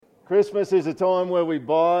Christmas is a time where we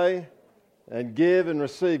buy and give and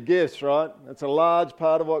receive gifts, right? That's a large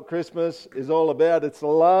part of what Christmas is all about. It's the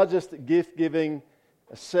largest gift-giving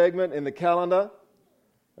segment in the calendar.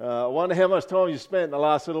 I wonder how much time you spent in the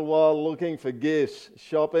last little while looking for gifts,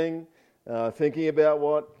 shopping, thinking about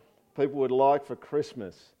what people would like for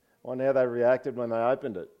Christmas. I wonder how they reacted when they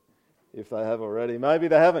opened it, if they have already. Maybe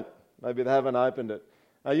they haven't. Maybe they haven't opened it.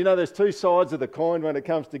 There's two sides of the coin when it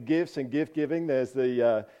comes to gifts and gift giving. There's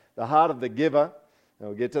the heart of the giver. And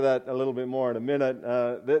we'll get to that a little bit more in a minute.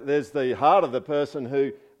 There's the heart of the person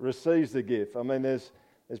who receives the gift. I mean, there's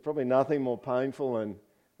probably nothing more painful than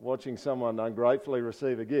watching someone ungratefully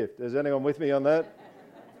receive a gift. Is anyone with me on that?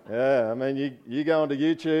 Yeah, I mean, you go onto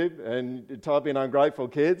YouTube and you type in ungrateful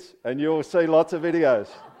kids and you'll see lots of videos.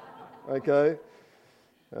 Okay?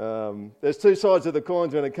 There's two sides of the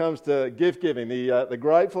coins when it comes to gift giving. The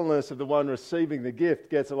gratefulness of the one receiving the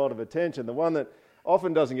gift gets a lot of attention. The one that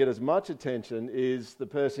often doesn't get as much attention is the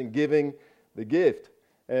person giving the gift.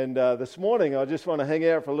 And this morning I just want to hang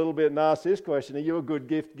out for a little bit and ask this question: are you a good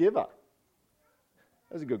gift giver?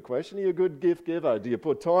 That's a good question. Are you a good gift giver? Do you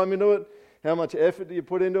put time into it? How much effort do you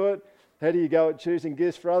put into it? How do you go at choosing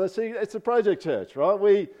gifts for others? See, it's a project church, right?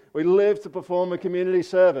 We live to perform a community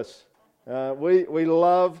service. We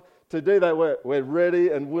love to do that. We're ready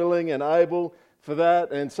and willing and able for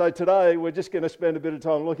that. And so today we're just going to spend a bit of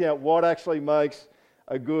time looking at what actually makes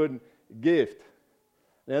a good gift.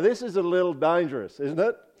 Now this is a little dangerous, isn't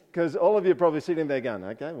it? Because all of you are probably sitting there going,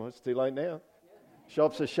 okay, well, it's too late now.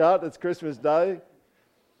 Shops are shut. It's Christmas Day.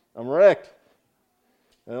 I'm wrecked.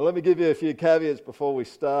 Now let me give you a few caveats before we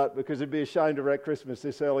start, because it'd be a shame to wreck Christmas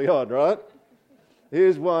this early on, right?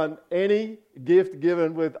 Here's one: any gift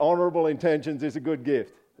given with honourable intentions is a good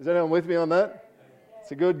gift. Is anyone with me on that?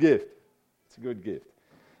 It's a good gift. It's a good gift.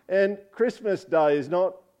 And Christmas Day is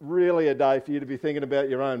not really a day for you to be thinking about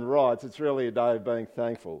your own rights. It's really a day of being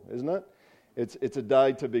thankful, isn't it? It's a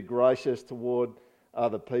day to be gracious toward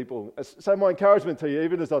other people. So my encouragement to you,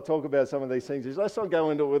 even as I talk about some of these things, is let's not go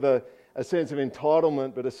into it with a sense of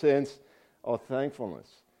entitlement, but a sense of thankfulness.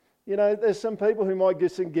 You know, there's some people who might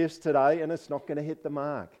get some gifts today and it's not going to hit the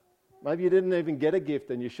mark. Maybe you didn't even get a gift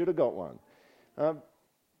and you should have got one.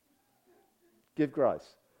 Give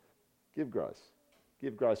grace. Give grace.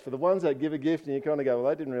 Give grace. For the ones that give a gift and you kind of go, well,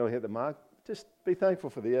 they didn't really hit the mark, just be thankful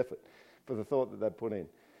for the effort, for the thought that they put in.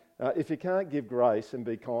 If you can't give grace and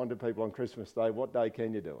be kind to people on Christmas Day, what day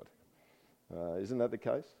can you do it? Isn't that the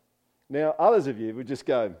case? Now, others of you would just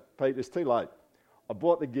go, Pete, it's too late. I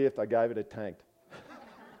bought the gift, I gave it, it tanked.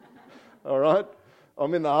 All right?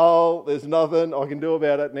 I'm in the hole, there's nothing I can do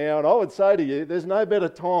about it now. And I would say to you, there's no better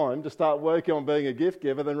time to start working on being a gift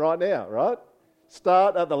giver than right now, right?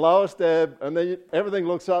 Start at the lowest ebb and then everything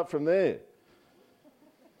looks up from there.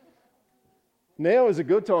 Now is a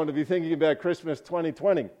good time to be thinking about Christmas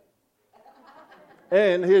 2020.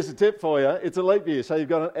 And here's a tip for you: it's a leap year, so you've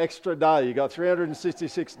got an extra day. You've got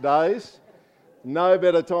 366 days. No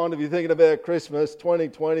better time to be thinking about Christmas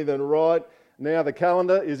 2020 than right now. The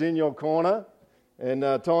calendar is in your corner and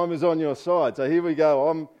time is on your side. So here we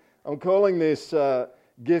go. I'm calling this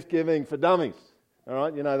Gift Giving for Dummies. All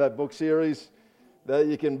right, you know that book series that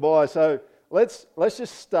you can buy. So let's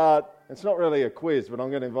just start. It's not really a quiz, but I'm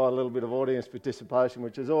going to invite a little bit of audience participation,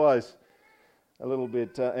 which is always a little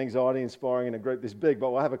bit anxiety-inspiring in a group this big, but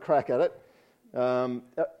we'll have a crack at it. I'm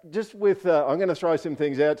going to throw some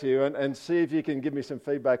things out to you and see if you can give me some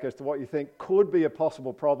feedback as to what you think could be a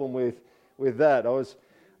possible problem with that. I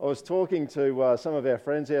was talking to some of our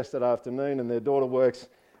friends yesterday afternoon, and their daughter works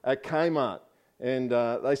at Kmart, and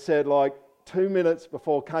they said 2 minutes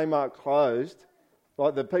before Kmart closed,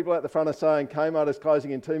 like the people at the front are saying Kmart is closing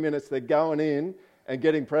in 2 minutes, they're going in and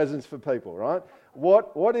getting presents for people, right?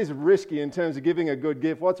 What is risky in terms of giving a good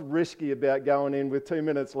gift? What's risky about going in with 2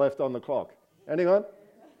 minutes left on the clock? Anyone?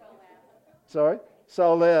 Sorry?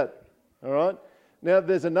 Sold out. All right? Now,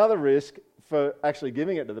 there's another risk for actually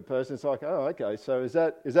giving it to the person. It's like, oh, okay, so is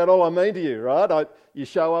that all I mean to you, right? You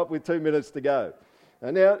show up with 2 minutes to go.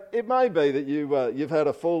 And now, it may be that you've had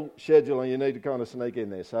a full schedule and you need to kind of sneak in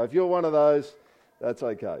there. So if you're one of those, that's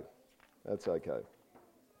okay. That's okay.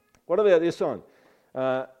 What about this one?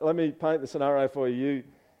 Let me paint the scenario for you.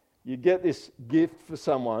 You get this gift for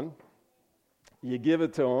someone, you give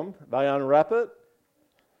it to them, they unwrap it,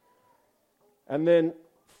 and then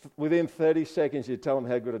within 30 seconds you tell them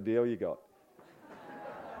how good a deal you got.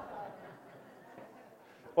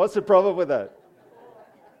 What's the problem with that?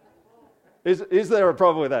 Is there a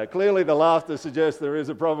problem with that? Clearly the laughter suggests there is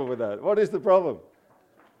a problem with that. What is the problem?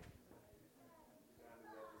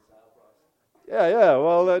 Yeah,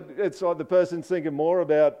 well, it's like the person's thinking more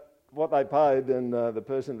about what they paid than the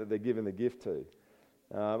person that they're giving the gift to.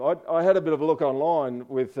 I had a bit of a look online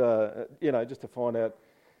with, just to find out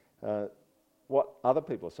what other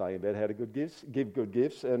people are saying about how to give good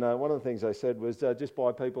gifts. And one of the things they said was just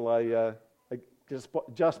buying people a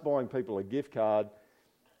gift card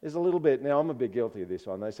is a little bit, now I'm a bit guilty of this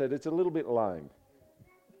one, they said it's a little bit lame.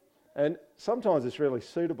 And sometimes it's really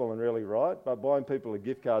suitable and really right, but buying people a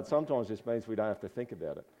gift card sometimes just means we don't have to think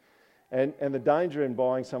about it. And the danger in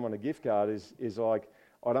buying someone a gift card is like,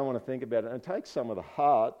 I don't want to think about it. And it takes some of the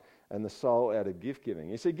heart and the soul out of gift giving.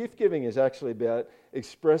 You see, gift giving is actually about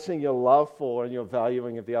expressing your love for and your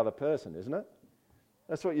valuing of the other person, isn't it?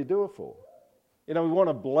 That's what you do it for. We want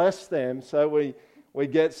to bless them so we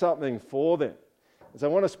get something for them. And so I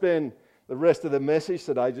want to spend the rest of the message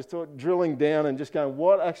today just drilling down and just going,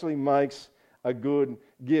 what actually makes a good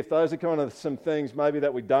gift? Those are kind of some things maybe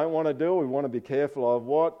that we don't want to do, we want to be careful of.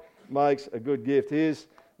 What makes a good gift? Here's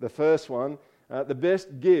the first one. The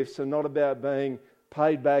best gifts are not about being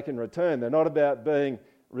paid back in return. They're not about being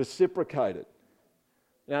reciprocated.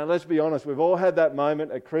 Now, let's be honest, we've all had that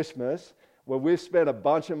moment at Christmas where we've spent a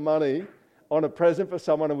bunch of money on a present for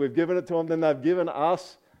someone and we've given it to them, then they've given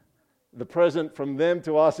us the present from them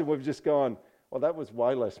to us, and we've just gone, well, that was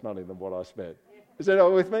way less money than what I spent. Is that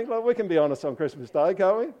all with me? Like, we can be honest on Christmas Day,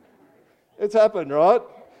 can't we? It's happened, right?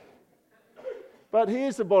 But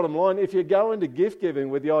here's the bottom line. If you go into gift giving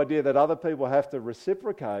with the idea that other people have to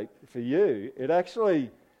reciprocate for you, it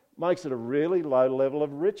actually makes it a really low level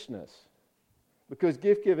of richness. Because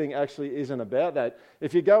gift giving actually isn't about that.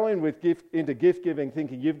 If you go in into gift giving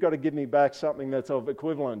thinking you've got to give me back something that's of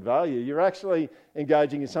equivalent value, you're actually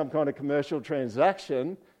engaging in some kind of commercial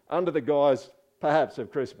transaction under the guise, perhaps,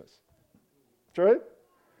 of Christmas. True?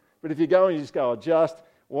 But if you go and you just go, I just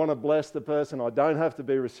want to bless the person, I don't have to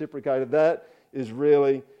be reciprocated, that is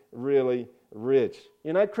really, really rich.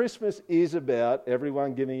 Christmas is about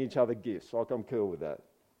everyone giving each other gifts. Like, I'm cool with that.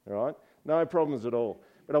 All right? No problems at all.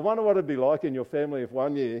 But I wonder what it'd be like in your family if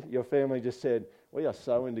one year your family just said, we are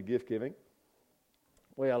so into gift giving.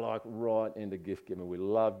 We are like right into gift giving. We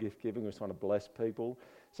love gift giving. We're trying to bless people.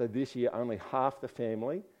 So this year only half the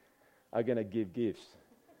family are going to give gifts.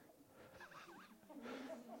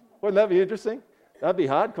 Wouldn't that be interesting? That'd be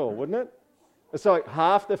hardcore, wouldn't it? It's like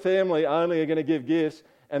half the family only are going to give gifts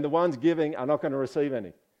and the ones giving are not going to receive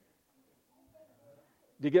any.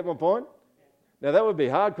 Do you get my point? Now, that would be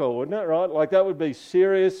hardcore, wouldn't it, right? Like, that would be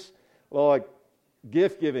serious, like,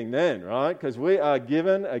 gift giving then, right? Because we are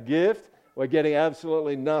given a gift, we're getting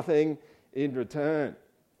absolutely nothing in return.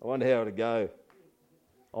 I wonder how it'd go.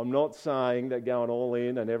 I'm not saying that going all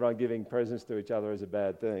in and everyone giving presents to each other is a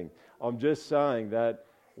bad thing. I'm just saying that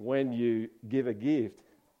when you give a gift,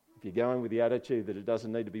 if you're going with the attitude that it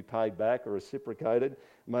doesn't need to be paid back or reciprocated, it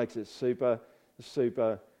makes it super,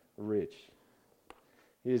 super rich.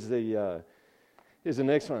 Here's the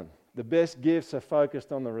next one. The best gifts are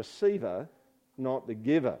focused on the receiver, not the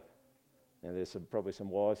giver. Now, there's probably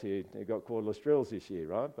some wives here who got cordless drills this year,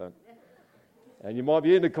 right? And you might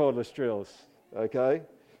be into cordless drills, okay?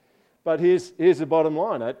 But here's the bottom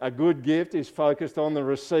line. A good gift is focused on the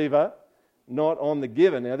receiver, not on the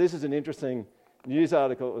giver. Now, this is an interesting news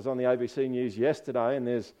article. It was on the ABC News yesterday, and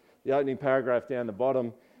there's the opening paragraph down the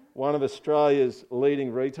bottom. One of Australia's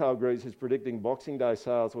leading retail groups is predicting Boxing Day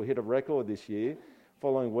sales will hit a record this year,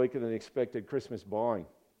 following weaker than expected Christmas buying.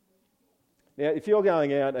 Now, if you're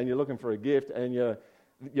going out and you're looking for a gift and your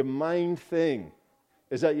main thing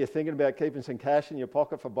is that you're thinking about keeping some cash in your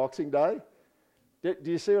pocket for Boxing Day, do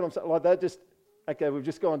you see what I'm saying? Like, that just, okay, we've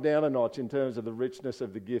just gone down a notch in terms of the richness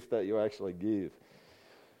of the gift that you actually give.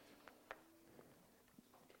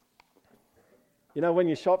 When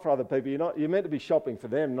you shop for other people, you're meant to be shopping for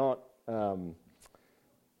them, not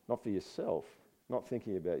for yourself, not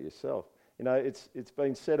thinking about yourself. It's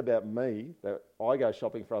been said about me that I go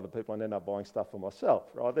shopping for other people and end up buying stuff for myself,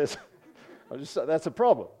 right? That's a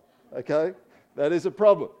problem, okay? That is a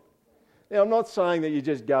problem. Now, I'm not saying that you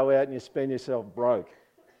just go out and you spend yourself broke.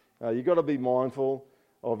 You've got to be mindful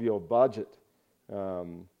of your budget.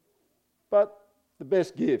 But the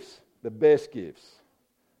best gifts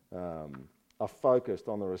are focused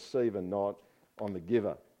on the receiver, not on the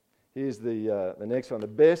giver. Here's the next one. The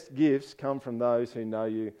best gifts come from those who know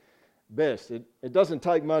you best. It doesn't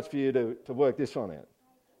take much for you to work this one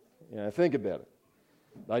out. Think about it.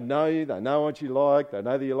 They know you, they know what you like, they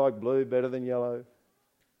know that you like blue better than yellow.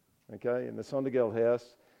 Okay, in the Sondergeld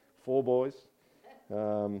house, 4 boys.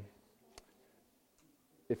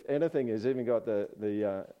 If anything has even got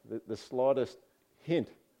the slightest hint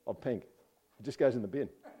of pink, it just goes in the bin.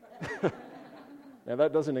 Now,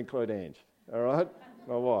 that doesn't include Ange, all right?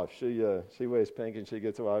 My wife, she wears pink and she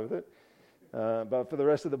gets away with it. But for the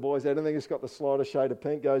rest of the boys, anything that's got the slightest shade of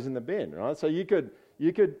pink goes in the bin, right? So you could,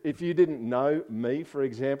 if you didn't know me, for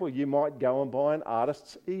example, you might go and buy an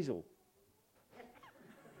artist's easel.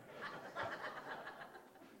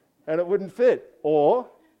 And it wouldn't fit. Or,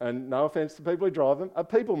 and no offence to people who drive them, a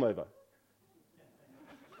people mover.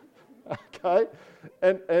 Okay?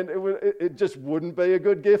 And it just wouldn't be a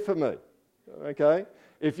good gift for me. Okay?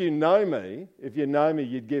 If you know me,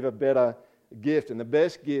 you'd give a better gift. And the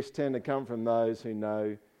best gifts tend to come from those who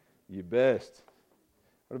know you best.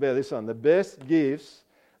 What about this one? The best gifts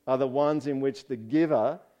are the ones in which the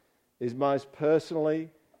giver is most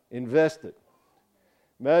personally invested.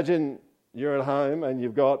 Imagine you're at home and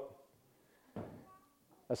you've got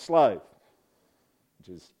a slave,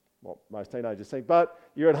 which is what most teenagers think. But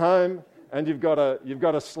you're at home and you've got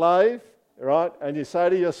a slave, right? And you say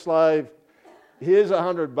to your slave, "Here's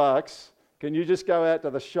 $100. Can you just go out to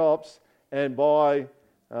the shops and buy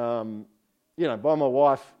my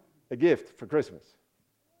wife a gift for Christmas?"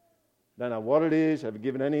 Don't know what it is. Haven't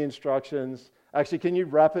given any instructions. Actually, can you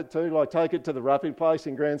wrap it too? Like take it to the wrapping place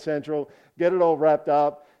in Grand Central, get it all wrapped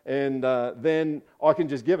up, and then I can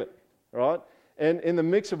just give it, right? And in the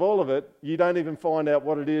mix of all of it, you don't even find out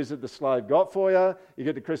what it is that the slave got for you. You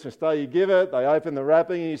get to Christmas Day, you give it, they open the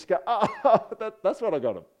wrapping, and you just go, that's what I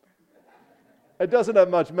got them. It doesn't have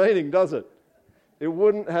much meaning, does it? It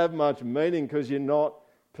wouldn't have much meaning because you're not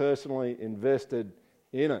personally invested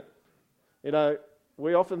in it. You know,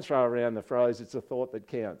 we often throw around the phrase, "it's a thought that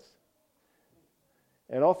counts."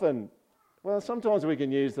 And sometimes we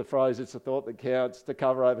can use the phrase, "it's a thought that counts," to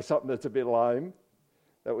cover over something that's a bit lame,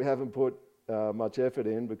 that we haven't put much effort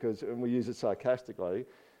in, and we use it sarcastically.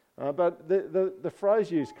 But the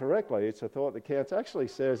phrase used correctly, "it's a thought that counts," actually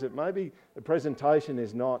says that maybe the presentation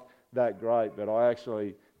is not that great, but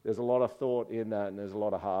there's a lot of thought in that and there's a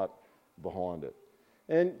lot of heart behind it.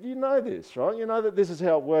 And you know this, right? You know that this is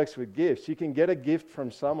how it works with gifts. You can get a gift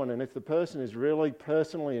from someone, and if the person is really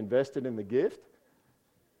personally invested in the gift,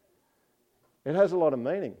 it has a lot of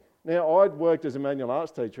meaning. Now, I'd worked as a manual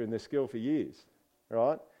arts teacher in this school for years,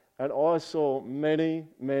 right? And I saw many,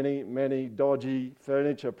 many, many dodgy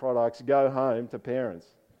furniture products go home to parents.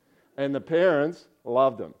 And the parents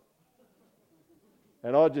loved them.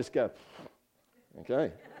 And I'd just go,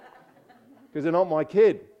 okay. Because they're not my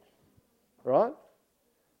kid, right?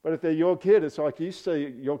 But if they're your kid, it's like you see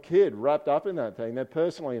your kid wrapped up in that thing. They're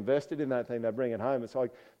personally invested in that thing. They bring it home. It's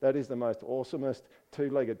like, that is the most awesomest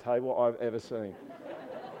two-legged table I've ever seen.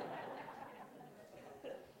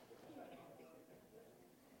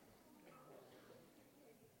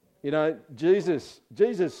 You know, Jesus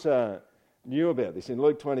knew about this. In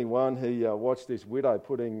Luke 21, he watched this widow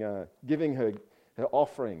giving her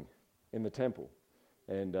offering in the temple.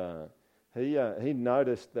 And he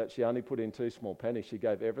noticed that she only put in 2 small pennies. She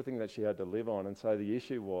gave everything that she had to live on. And so the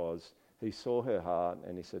issue was, he saw her heart,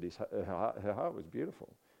 and he said her heart was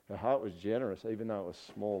beautiful. Her heart was generous, even though it was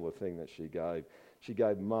small, the thing that she gave. She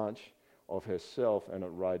gave much of herself, and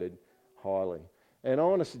it rated highly. And I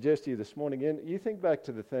want to suggest to you this morning, again, you think back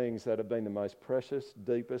to the things that have been the most precious,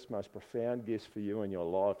 deepest, most profound gifts for you in your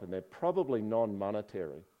life, and they're probably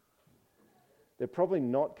non-monetary. They're probably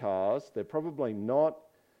not cars. They're probably not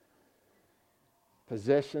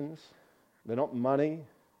possessions. They're not money.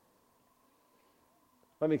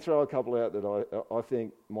 Let me throw a couple out that I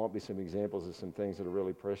think might be some examples of some things that are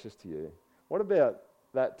really precious to you. What about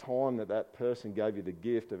that time that person gave you the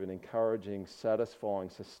gift of an encouraging,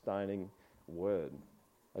 satisfying, sustaining word?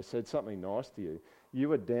 They said something nice to you. You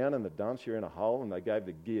were down in the dumps, you're in a hole, and they gave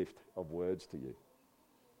the gift of words to you.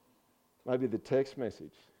 Maybe the text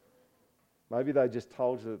message. Maybe they just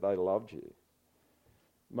told you that they loved you.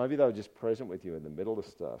 Maybe they were just present with you in the middle of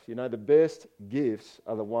stuff. You know, the best gifts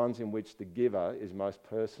are the ones in which the giver is most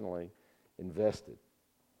personally invested.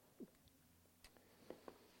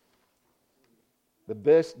 The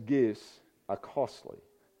best gifts are costly.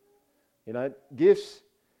 You know, gifts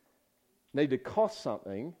need to cost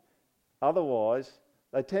something, otherwise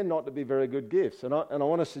they tend not to be very good gifts. And I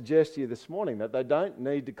want to suggest to you this morning that they don't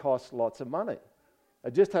need to cost lots of money.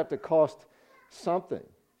 They just have to cost something.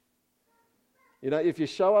 You know, if you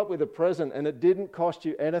show up with a present and it didn't cost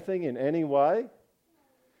you anything in any way,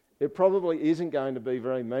 it probably isn't going to be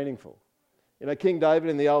very meaningful. You know, King David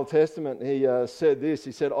in the Old Testament, he said this.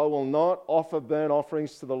 He said, "I will not offer burnt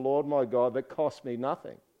offerings to the Lord my God that cost me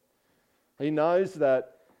nothing." He knows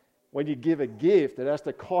that when you give a gift, it has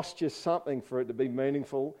to cost you something for it to be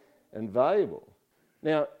meaningful and valuable.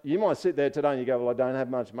 Now, you might sit there today and you go, "Well, I don't have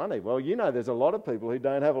much money." Well, you know there's a lot of people who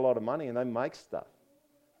don't have a lot of money and they make stuff.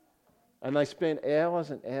 And they spend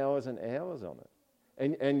hours and hours and hours on it.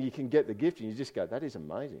 and you can get the gift and you just go, that is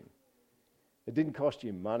amazing. It didn't cost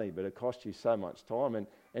you money, but it cost you so much time.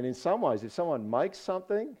 And in some ways, if someone makes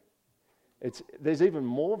something, there's even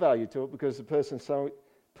more value to it because the person's so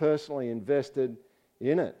personally invested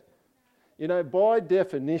in it. You know, by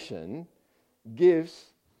definition, gifts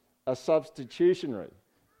are substitutionary.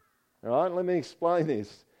 All right, let me explain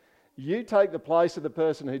this. You take the place of the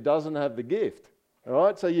person who doesn't have the gift. All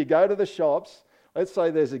right, so you go to the shops. Let's say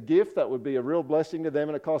there's a gift that would be a real blessing to them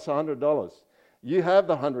and it costs $100. You have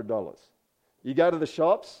the $100. You go to the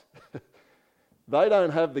shops. They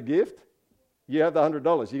don't have the gift. You have the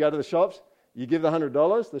 $100. You go to the shops. You give the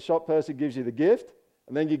 $100. The shop person gives you the gift.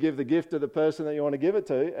 And then you give the gift to the person that you want to give it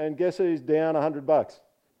to. And guess who's down $100?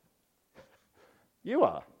 You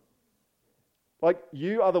are. Like,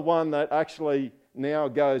 you are the one that actually now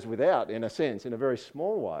goes without, in a sense, in a very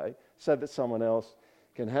small way, so that someone else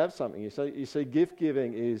can have something. You see, gift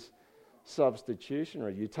giving is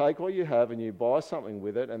substitutionary. You take what you have and you buy something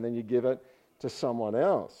with it, and then you give it to someone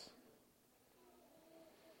else.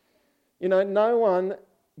 You know, no one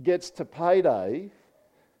gets to payday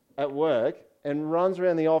at work and runs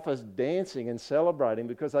around the office dancing and celebrating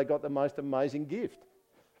because they got the most amazing gift.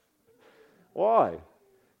 Why?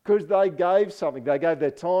 Because they gave something. They gave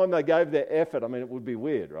their time, they gave their effort. I mean, it would be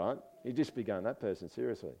weird, right? You'd just be going, that person,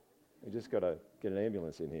 seriously. You just got to get an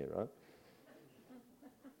ambulance in here, right?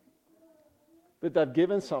 But they've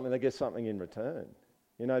given something, they get something in return.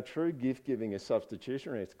 You know, true gift giving is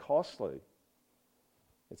substitutionary. It's costly.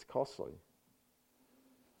 It's costly.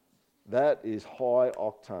 That is high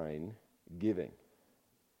octane giving.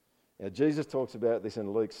 Now, Jesus talks about this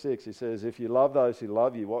in Luke 6. He says, if you love those who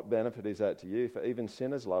love you, what benefit is that to you? For even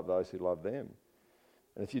sinners love those who love them.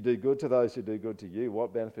 And if you do good to those who do good to you,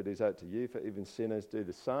 what benefit is that to you? For even sinners do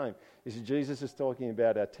the same. You see, Jesus is talking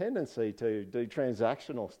about our tendency to do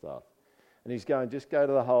transactional stuff. And he's going, just go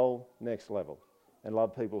to the whole next level and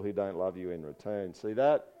love people who don't love you in return. See,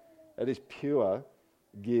 that is pure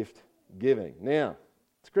gift giving. Now,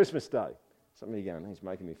 it's Christmas Day. Some of you going, he's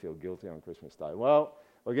making me feel guilty on Christmas Day. Well,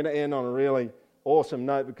 we're going to end on a really awesome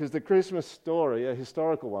note because the Christmas story, a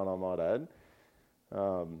historical one I might add,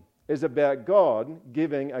 is about God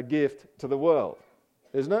giving a gift to the world,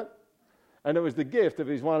 isn't it? And it was the gift of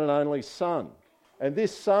his one and only Son. And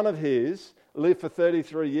this Son of his lived for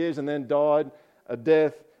 33 years and then died a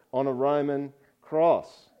death on a Roman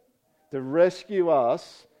cross to rescue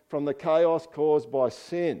us from the chaos caused by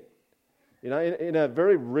sin. You know, in a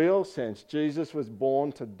very real sense, Jesus was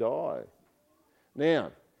born to die.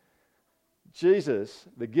 Now, Jesus,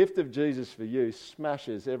 the gift of Jesus for you,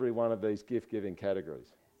 smashes every one of these gift-giving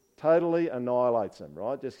categories. Totally annihilates them,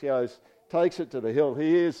 right? Just goes, takes it to the hill.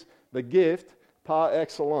 He is the gift par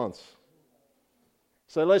excellence.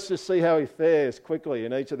 So let's just see how he fares quickly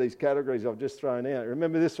in each of these categories I've just thrown out.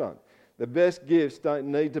 Remember this one. The best gifts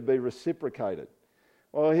don't need to be reciprocated.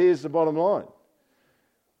 Well, here's the bottom line.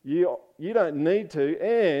 You don't need to,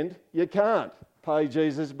 and you can't pay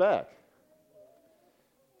Jesus back.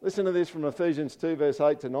 Listen to this from Ephesians 2, verse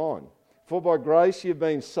 8 to 9. For by grace you've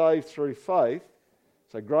been saved through faith.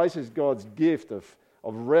 So grace is God's gift of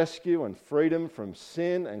rescue and freedom from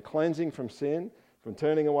sin and cleansing from sin, from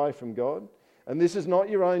turning away from God. And this is not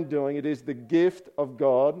your own doing. It is the gift of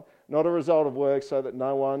God, not a result of work, so that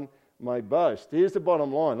no one may boast. Here's the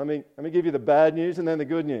bottom line. Let me give you the bad news and then the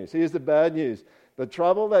good news. Here's the bad news. The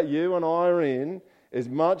trouble that you and I are in is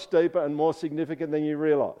much deeper and more significant than you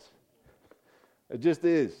realise. It just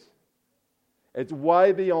is. It's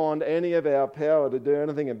way beyond any of our power to do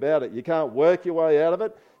anything about it. You can't work your way out of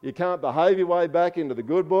it. You can't behave your way back into the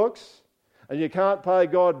good books. And you can't pay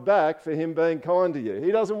God back for him being kind to you.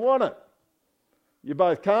 He doesn't want it. You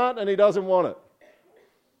both can't and he doesn't want it.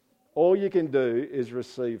 All you can do is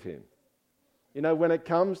receive him. You know, when it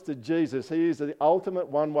comes to Jesus, he is the ultimate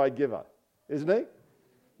one-way giver, isn't he?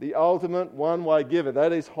 The ultimate one-way giver.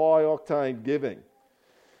 That is high-octane giving.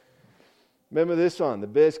 Remember this one, the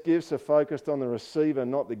best gifts are focused on the receiver,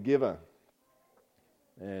 not the giver.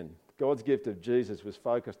 And God's gift of Jesus was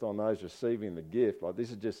focused on those receiving the gift. Like,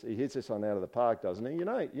 this is just, he hits this one out of the park, doesn't he?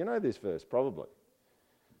 You know this verse, probably.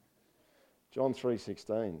 John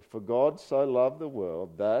 3:16. For God so loved the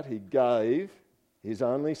world that he gave his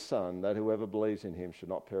only Son, that whoever believes in him should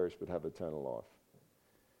not perish but have eternal life.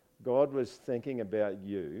 God was thinking about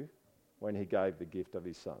you when he gave the gift of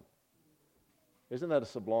his Son. Isn't that a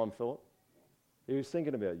sublime thought? He was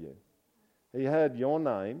thinking about you. He had your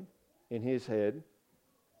name in his head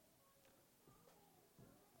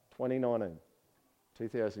 2019,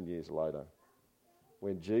 2,000 years later.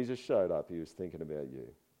 When Jesus showed up, he was thinking about you.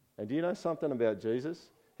 And do you know something about Jesus?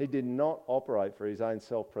 He did not operate for his own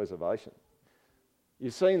self-preservation.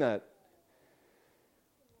 You've seen that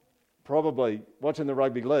probably watching the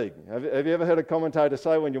rugby league. Have you ever heard a commentator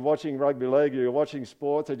say when you're watching rugby league or you're watching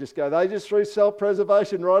sports, they just threw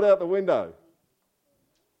self-preservation right out the window.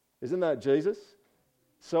 Isn't that Jesus?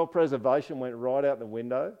 Self-preservation went right out the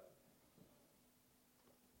window.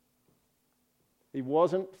 He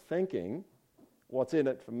wasn't thinking, what's in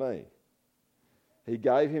it for me? He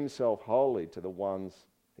gave himself wholly to the ones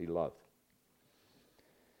he loved.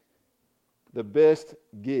 The best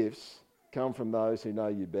gifts come from those who know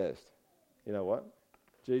you best. You know what?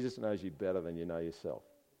 Jesus knows you better than you know yourself.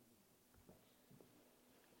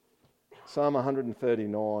 Psalm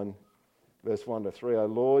 139, verse 1 to 3. O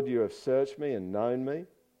Lord, you have searched me and known me.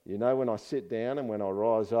 You know when I sit down and when I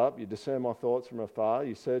rise up. You discern my thoughts from afar.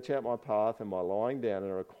 You search out my path and my lying down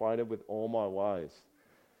and are acquainted with all my ways.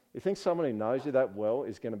 You think someone who knows you that well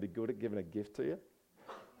is going to be good at giving a gift to you?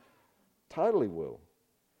 Totally will.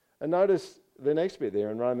 And notice the next bit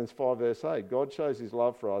there in Romans 5 verse 8. God shows his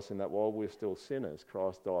love for us in that while we're still sinners,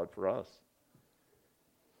 Christ died for us.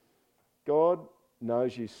 God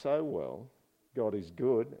knows you so well. God is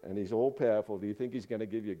good and he's all powerful. Do you think he's going to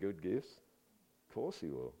give you good gifts? Of course he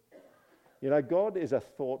will. You know, God is a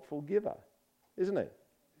thoughtful giver, isn't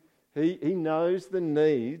he? He knows the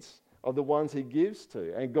needs of the ones he gives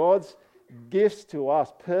to. And God's gifts to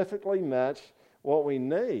us perfectly match what we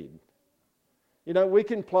need. You know, we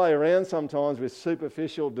can play around sometimes with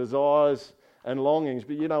superficial desires and longings,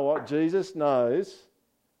 but you know what? Jesus knows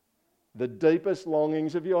the deepest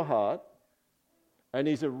longings of your heart, and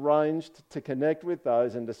he's arranged to connect with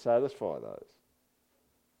those and to satisfy those.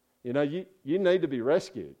 You know, you need to be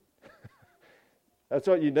rescued. That's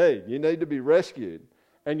what you need. You need to be rescued.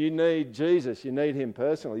 And you need Jesus. You need him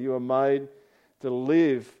personally. You are made to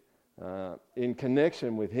live in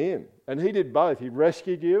connection with him. And he did both. He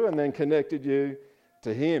rescued you and then connected you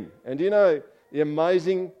to him. And you know, the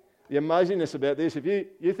amazingness about this, if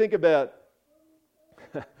you think about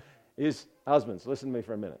is husbands, listen to me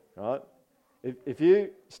for a minute, right? If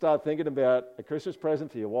you start thinking about a Christmas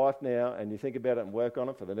present for your wife now and you think about it and work on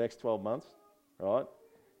it for the next 12 months, right,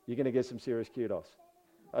 you're going to get some serious kudos.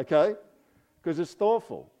 Okay? Because it's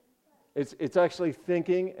thoughtful. It's actually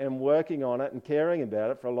thinking and working on it and caring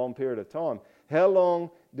about it for a long period of time. How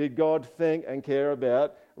long did God think and care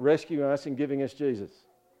about rescuing us and giving us Jesus?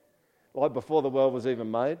 Like before the world was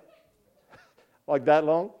even made? Like that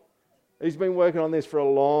long? He's been working on this for a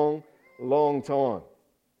long, long time.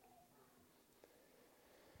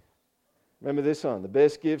 Remember this one, the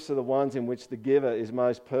best gifts are the ones in which the giver is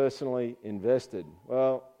most personally invested.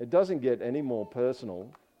 Well, it doesn't get any more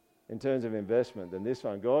personal in terms of investment than this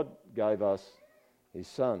one. God gave us his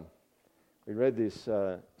Son. We read this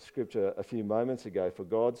scripture a few moments ago. For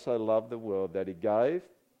God so loved the world that he gave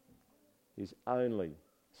his only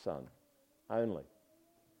Son. Only.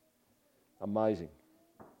 Amazing.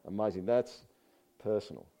 Amazing. That's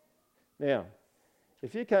personal. Now,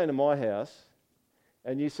 if you came to my house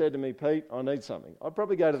and you said to me, Pete, I need something, I'd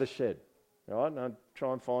probably go to the shed, right? And I'd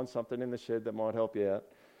try and find something in the shed that might help you out.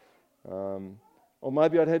 Or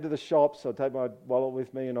maybe I'd head to the shops, I'd take my wallet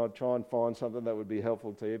with me and I'd try and find something that would be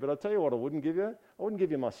helpful to you. But I'll tell you what I wouldn't give you. I wouldn't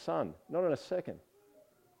give you my son, not in a second.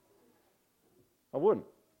 I wouldn't.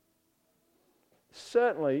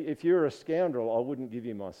 Certainly, if you're a scoundrel, I wouldn't give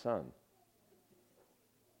you my son.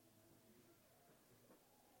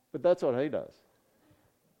 But that's what he does.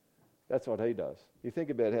 That's what he does. You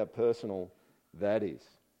think about how personal that is.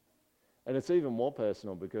 And it's even more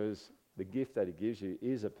personal because the gift that he gives you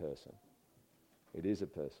is a person. It is a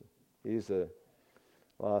person. Here's the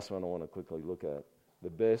last one I want to quickly look at. The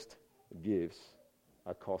best gifts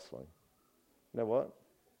are costly. You know what?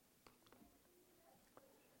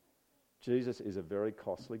 Jesus is a very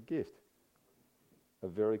costly gift. A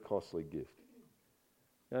very costly gift.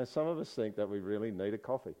 You know, some of us think that we really need a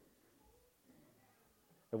coffee.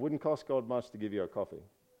 It wouldn't cost God much to give you a coffee.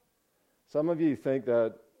 Some of you think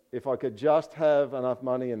that if I could just have enough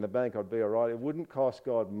money in the bank, I'd be all right. It wouldn't cost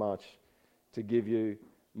God much to give you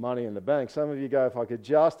money in the bank. Some of you go, if I could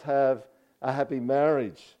just have a happy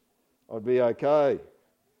marriage, I'd be okay.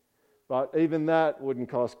 But even that wouldn't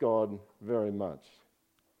cost God very much.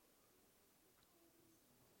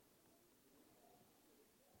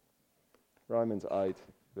 Romans 8,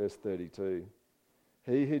 verse 32.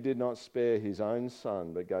 He who did not spare his own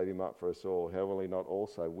son, but gave him up for us all, how will he not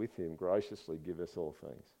also with him graciously give us all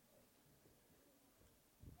things?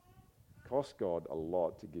 It cost God a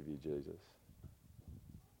lot to give you Jesus.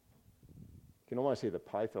 You can almost hear the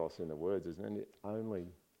pathos in the words, isn't it? Only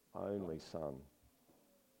son.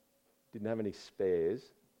 Didn't have any spares.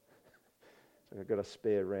 I've got a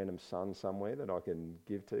spare random son somewhere that I can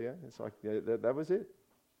give to you. It's like, that was it.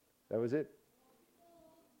 That was it.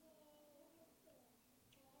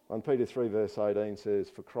 1 Peter 3 verse 18 says,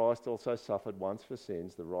 "For Christ also suffered once for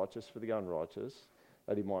sins, the righteous for the unrighteous,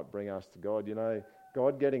 that he might bring us to God." You know,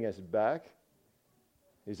 God getting us back,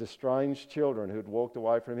 his estranged children who'd walked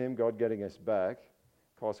away from him, God getting us back,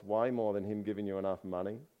 costs way more than him giving you enough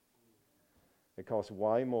money. It costs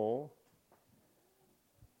way more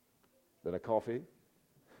than a coffee,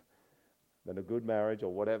 than a good marriage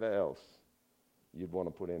or whatever else you'd want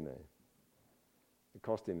to put in there. It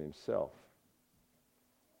cost him himself.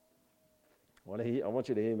 I want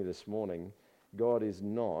you to hear me this morning. God is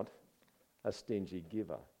not a stingy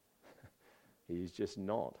giver. He's just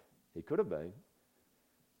not. He could have been,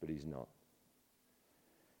 but he's not.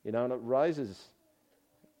 You know, and it raises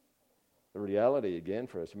the reality again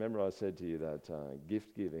for us. Remember I said to you that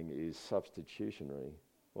gift giving is substitutionary.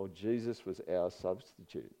 Well, Jesus was our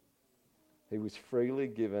substitute. He was freely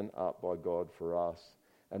given up by God for us.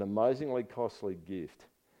 An amazingly costly gift.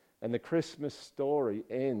 And the Christmas story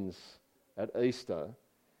ends at Easter,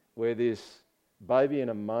 where this baby in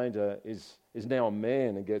a manger is now a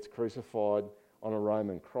man and gets crucified on a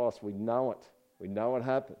Roman cross. We know it. We know it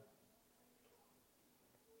happened.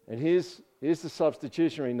 And here's the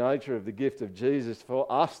substitutionary nature of the gift of Jesus. For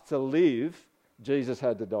us to live, Jesus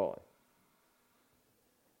had to die.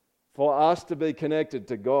 For us to be connected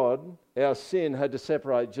to God, our sin had to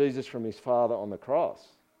separate Jesus from his Father on the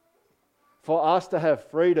cross. For us to have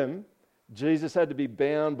freedom, Jesus had to be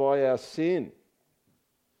bound by our sin.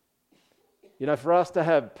 You know, for us to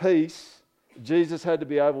have peace, Jesus had to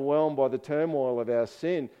be overwhelmed by the turmoil of our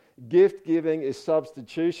sin. Gift giving is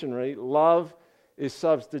substitutionary. Love is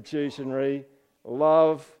substitutionary.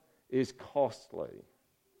 Love is costly.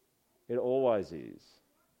 It always is.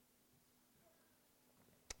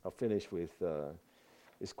 I'll finish with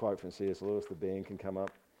this quote from C.S. Lewis. The band can come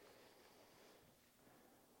up.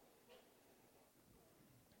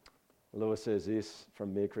 Lewis says this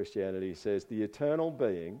from Mere Christianity. He says, "The eternal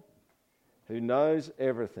being who knows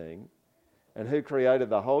everything and who created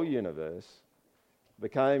the whole universe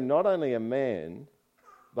became not only a man,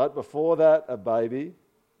 but before that a baby,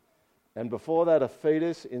 and before that a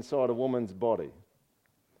fetus inside a woman's body.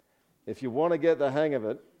 If you want to get the hang of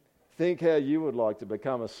it, think how you would like to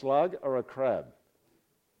become a slug or a crab."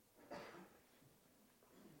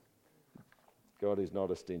 God is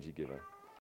not a stingy giver.